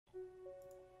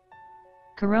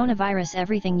Coronavirus,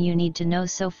 everything you need to know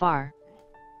so far.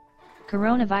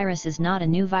 Coronavirus is not a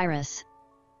new virus.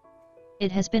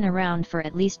 It has been around for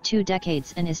at least 2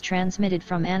 decades and is transmitted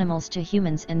from animals to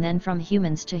humans and then from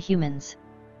humans to humans.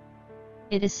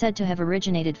 It is said to have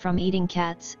originated from eating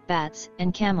cats, bats,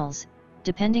 and camels,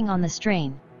 depending on the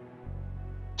strain.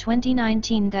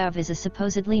 2019 nCOV is a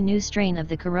supposedly new strain of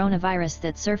the coronavirus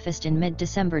that surfaced in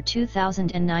mid-December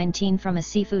 2019 from a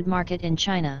seafood market in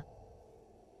China.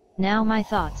 Now my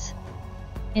thoughts.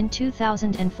 In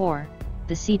 2004,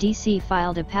 the CDC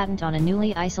filed a patent on a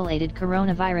newly isolated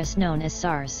coronavirus known as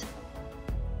SARS.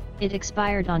 It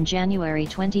expired on January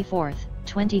 24,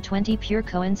 2020. Pure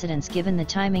coincidence given the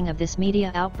timing of this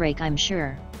media outbreak, I'm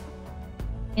sure.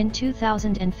 In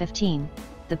 2015,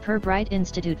 the Pirbright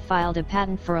Institute filed a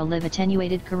patent for a live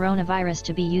attenuated coronavirus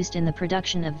to be used in the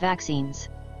production of vaccines.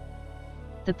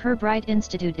 The Pirbright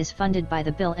Institute is funded by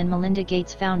the Bill and Melinda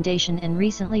Gates Foundation and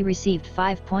recently received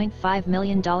 $5.5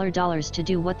 million to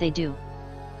do what they do.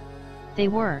 They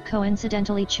were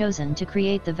coincidentally chosen to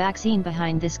create the vaccine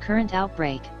behind this current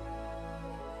outbreak.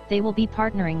 They will be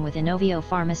partnering with Inovio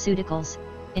Pharmaceuticals,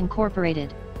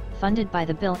 Incorporated, funded by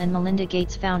the Bill and Melinda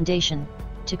Gates Foundation,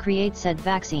 to create said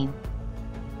vaccine.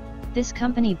 This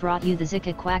company brought you the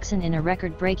Zika Quaxin in a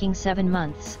record-breaking 7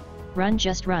 months. Run,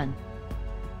 just run.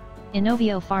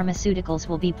 Inovio Pharmaceuticals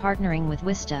will be partnering with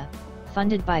Wista,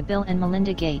 funded by Bill and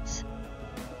Melinda Gates.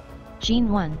 Gene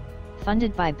 1,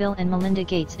 funded by Bill and Melinda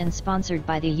Gates and sponsored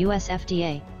by the US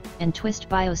FDA, and Twist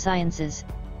Biosciences,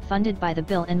 funded by the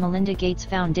Bill and Melinda Gates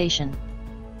Foundation.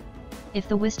 If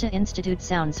the Wista Institute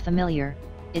sounds familiar,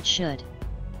 it should.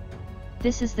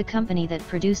 This is the company that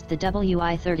produced the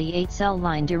WI-38 cell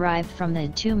line derived from the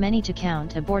too many to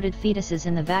count aborted fetuses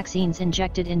in the vaccines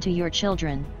injected into your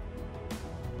children.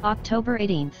 October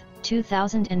 18,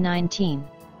 2019.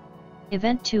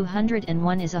 Event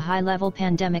 201 is a high-level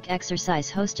pandemic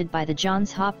exercise hosted by the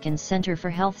Johns Hopkins Center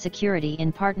for Health Security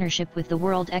in partnership with the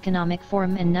World Economic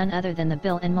Forum and none other than the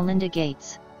Bill and Melinda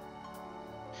Gates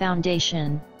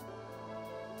Foundation.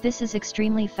 This is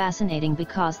extremely fascinating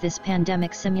because this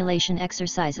pandemic simulation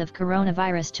exercise of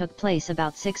coronavirus took place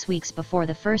about 6 weeks before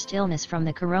the first illness from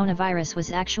the coronavirus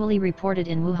was actually reported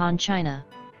in Wuhan, China.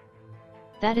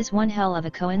 That is one hell of a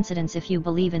coincidence if you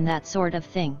believe in that sort of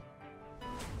thing.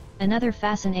 Another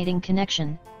fascinating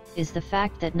connection is the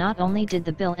fact that not only did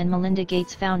the Bill and Melinda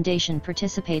Gates Foundation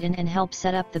participate in and help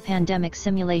set up the pandemic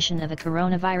simulation of a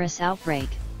coronavirus outbreak,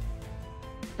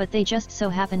 but they just so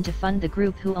happen to fund the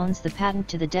group who owns the patent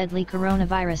to the deadly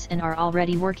coronavirus and are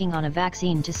already working on a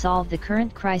vaccine to solve the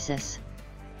current crisis.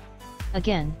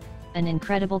 Again, an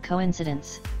incredible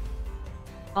coincidence.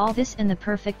 All this in the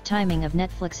perfect timing of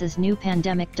Netflix's new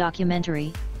pandemic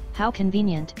documentary. How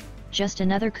convenient, just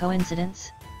another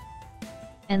coincidence?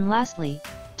 And lastly,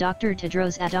 Dr.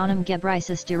 Tedros Adhanom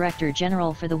Ghebreyesus, Director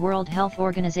General for the World Health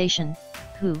Organization,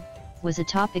 WHO, was a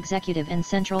top executive and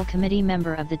Central Committee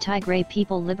member of the Tigray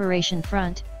People Liberation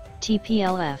Front,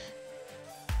 TPLF,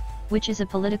 which is a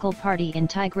political party in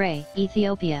Tigray,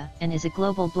 Ethiopia, and is a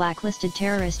global blacklisted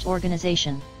terrorist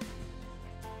organization.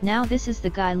 Now this is the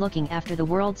guy looking after the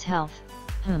world's health.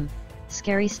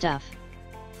 Scary stuff.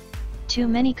 Too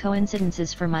many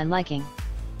coincidences for my liking.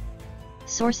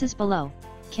 Sources below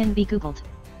can be Googled.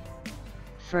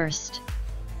 First,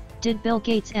 did Bill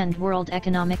Gates and World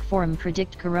Economic Forum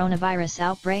predict coronavirus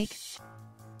outbreak?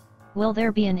 Will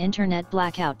there be an internet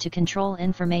blackout to control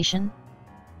information?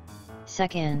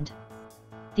 Second,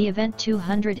 the Event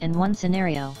 201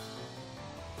 scenario.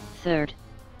 Third,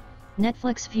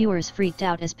 Netflix viewers freaked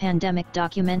out as pandemic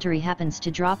documentary happens to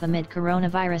drop amid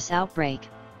coronavirus outbreak.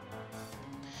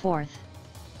 Fourth,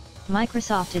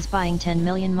 Microsoft is buying 10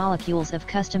 million molecules of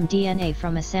custom DNA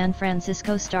from a San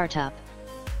Francisco startup.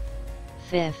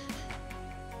 Fifth,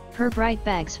 Pirbright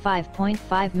bags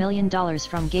 $5.5 million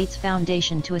from Gates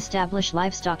Foundation to establish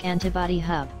livestock antibody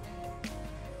hub.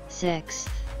 Sixth,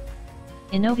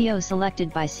 Inovio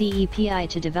selected by CEPI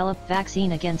to develop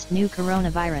vaccine against new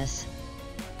coronavirus.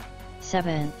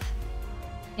 Seventh,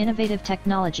 innovative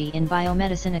technology in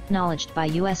biomedicine acknowledged by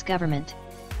US government.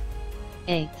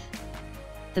 Eighth,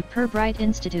 the Pirbright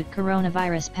Institute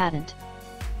coronavirus patent.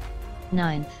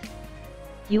 Ninth,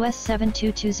 US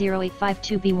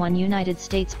 7220852B1 United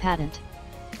States patent.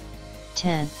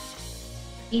 10th,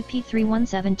 EP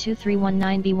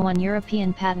 3172319B1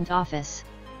 European Patent Office.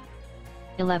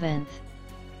 11th,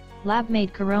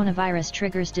 lab-made coronavirus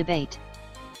triggers debate.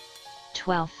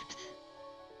 12th,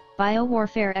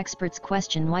 biowarfare experts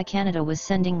question why Canada was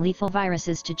sending lethal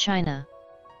viruses to China.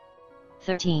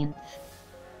 13th,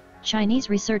 Chinese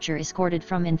researcher escorted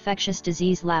from infectious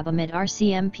disease lab amid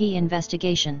RCMP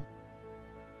investigation.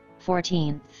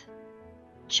 14th.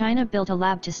 China built a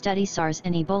lab to study SARS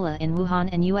and Ebola in Wuhan,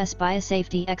 and US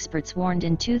biosafety experts warned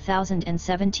in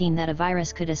 2017 that a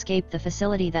virus could escape the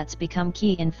facility that's become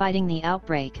key in fighting the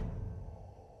outbreak.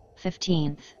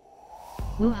 15th.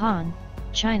 Wuhan,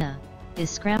 China, is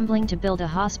scrambling to build a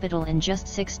hospital in just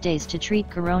 6 days to treat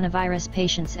coronavirus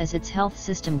patients as its health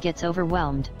system gets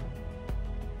overwhelmed.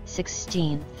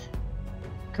 16th.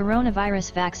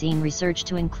 Coronavirus vaccine research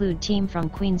to include team from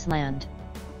Queensland.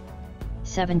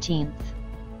 17th.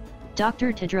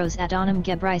 Dr. Tedros Adhanom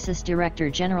Ghebreyesus, Director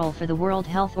General for the World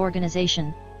Health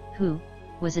Organization, WHO,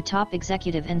 was a top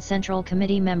executive and Central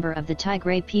Committee member of the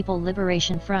Tigray People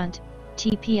Liberation Front,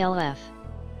 TPLF.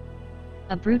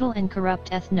 A brutal and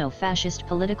corrupt ethno-fascist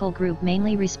political group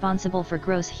mainly responsible for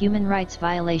gross human rights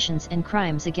violations and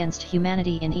crimes against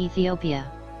humanity in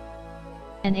Ethiopia.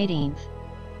 And 18th.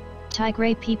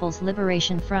 Tigray People's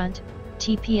Liberation Front,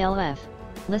 TPLF,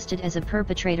 listed as a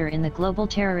perpetrator in the Global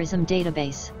Terrorism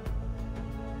Database.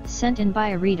 Sent in by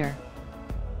a reader.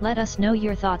 Let us know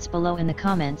your thoughts below in the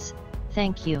comments.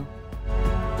 Thank you.